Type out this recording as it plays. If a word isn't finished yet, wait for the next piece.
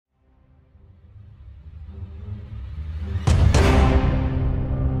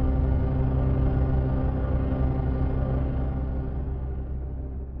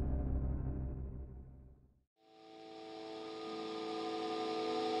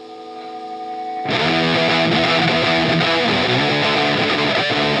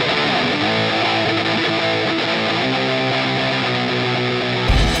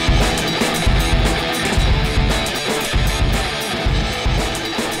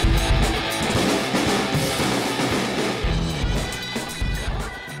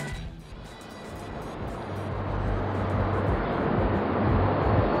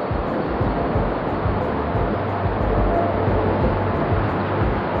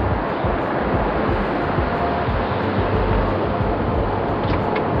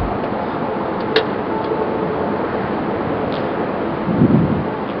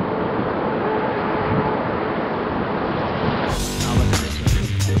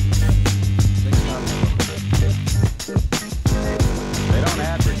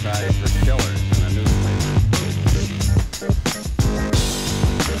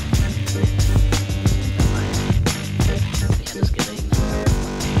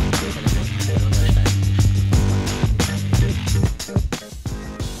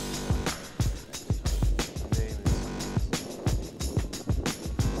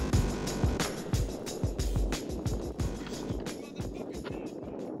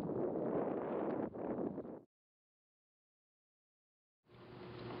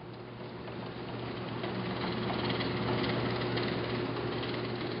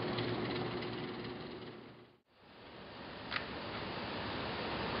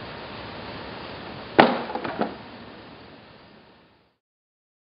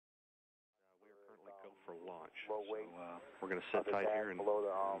low weight. So, we're going to sit tight here and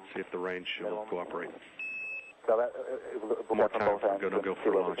see if the range will cooperate. So that, More time. Go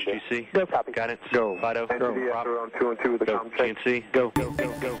for launch. GC. Go, copy. Got it. Go. Fido. Go. Go. 2 and 2 with the Go. GNC. Go. Go.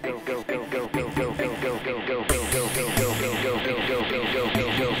 Go. Go. Go. Go. Go. Go. Go. Go. Go. Go. Go. Go. Go. Go.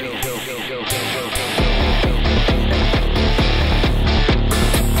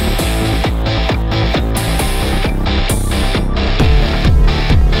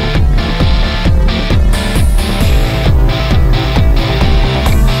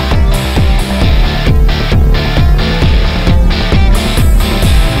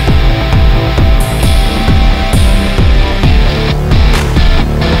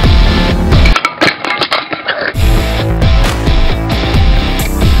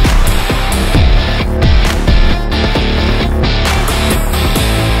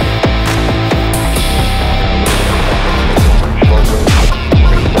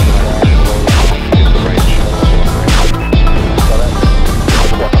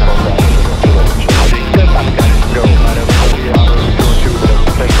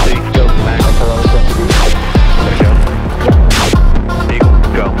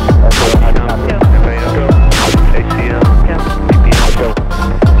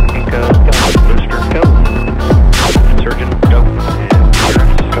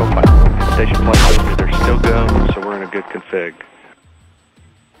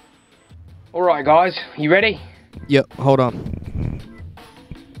 Alright guys, you ready? Yep, hold on.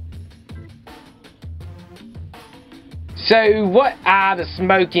 So, what are the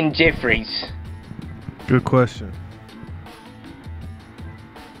Smokin Jefferies? Good question.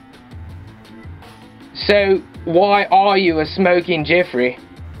 So, why are you a Smokin Jeffrey?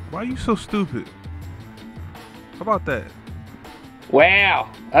 Why are you so stupid? How about that?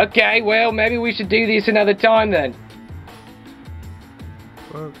 Wow, okay, well, maybe we should do this another time then.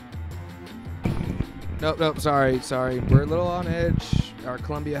 Well, Nope, sorry. We're a little on edge. Our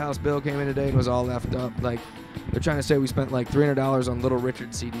Columbia House bill came in today and was all left up. Like, they're trying to say we spent like $300 on Little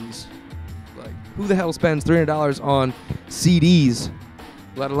Richard CDs. Like, who the hell spends $300 on CDs,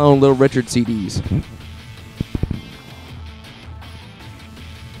 let alone Little Richard CDs?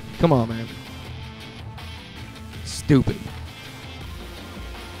 Come on, man. Stupid.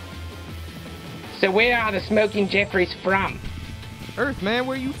 So where are the Smokin Jefferies from? Earth, man,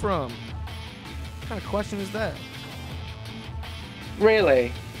 where you from? What kind of question is that?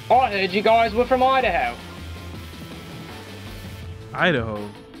 Really? I heard you guys were from Idaho. Idaho?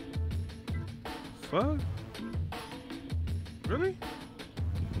 Fuck? Really?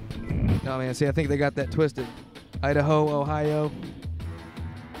 No, man, see, I think they got that twisted. Idaho, Ohio.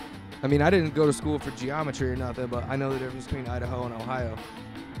 I mean, I didn't go to school for geometry or nothing, but I know the difference between Idaho and Ohio.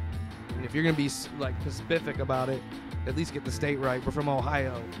 And if you're going to be, like, specific about it, at least get the state right. We're from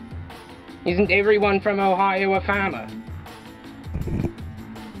Ohio. Isn't everyone from Ohio a farmer?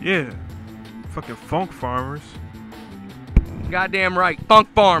 Yeah. Fucking funk farmers. Goddamn right. Funk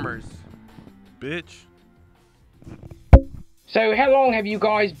farmers. Bitch. So how long have you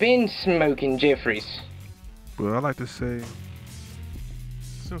guys been Smokin Jefferies? Well, I like to say,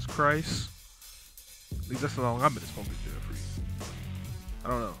 since Christ. At least that's how long I've been smoking Jefferies. I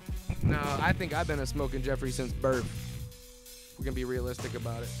don't know. No, I think I've been a Smokin Jeffrey since birth. We're going to be realistic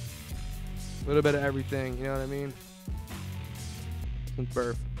about it. A little bit of everything, you know what I mean? Since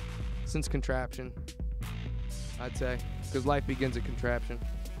birth. Since contraption, I'd say. Because life begins at contraption.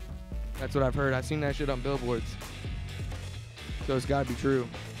 That's what I've heard. I've seen that shit on billboards. So it's gotta be true.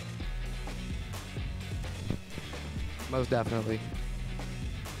 Most definitely.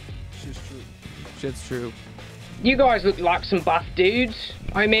 Shit's true. Shit's true. You guys look like some buff dudes.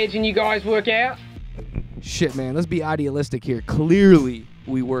 I imagine you guys work out? Shit, man, let's be idealistic here. Clearly,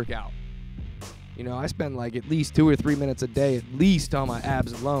 we work out. You know, I spend like at least 2 or 3 minutes a day at least on my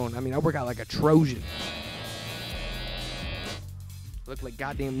abs alone. I mean, I work out like a Trojan. Look like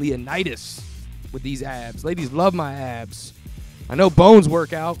goddamn Leonidas with these abs. Ladies love my abs. I know Bones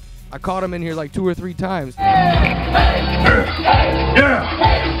work out. I caught him in here like 2 or 3 times.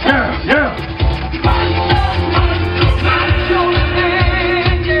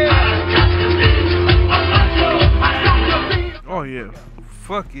 Oh yeah.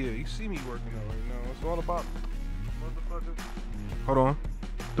 Fuck yeah. You see me working out right now. It's all about motherfucking. Hold on.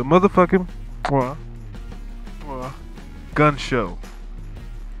 The motherfucking gun show.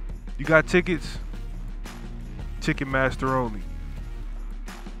 You got tickets? Ticketmaster only.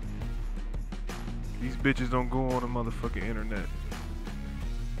 These bitches don't go on the motherfucking internet.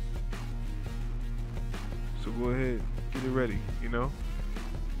 So go ahead, get it ready, you know?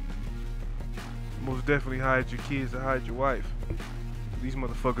 Most definitely hide your kids and hide your wife. These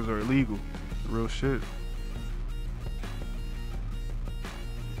motherfuckers are illegal. Real shit.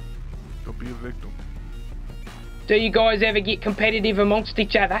 Be a victim. Do you guys ever get competitive amongst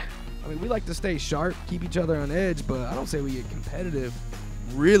each other? I mean, we like to stay sharp, keep each other on edge, but I don't say we get competitive.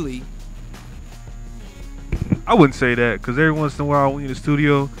 Really? I wouldn't say that, because every once in a while when we in the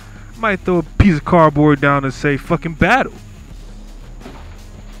studio, I might throw a piece of cardboard down and say fucking battle.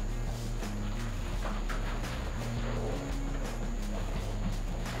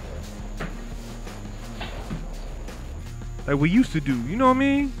 Like we used to do, you know what I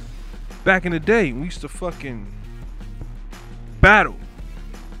mean? Back in the day, we used to fucking battle.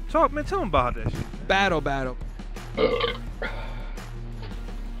 Talk, man, tell them about that shit. Battle.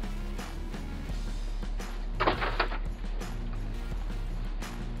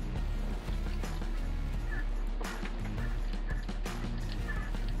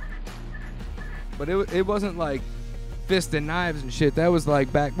 But it wasn't like fist and knives and shit. That was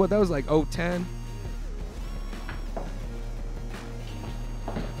like back, that was like 010.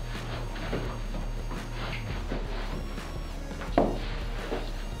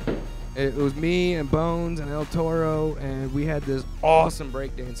 It was me and Bones and El Toro, and we had this awesome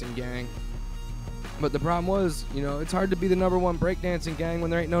breakdancing gang. But the problem was, you know, it's hard to be the #1 breakdancing gang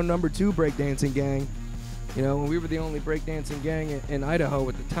when there ain't no #2 breakdancing gang. You know, when we were the only breakdancing gang in Idaho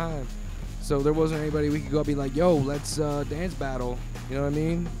at the time. So there wasn't anybody we could go be like, yo, let's dance battle. You know what I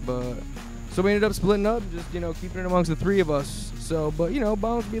mean? But so we ended up splitting up and just, you know, keeping it amongst the three of us. So, but, you know,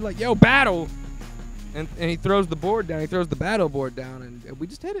 Bones would be like, yo, battle. And he throws the board down. He throws the battle board down, and we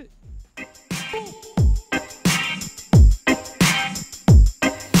just hit it.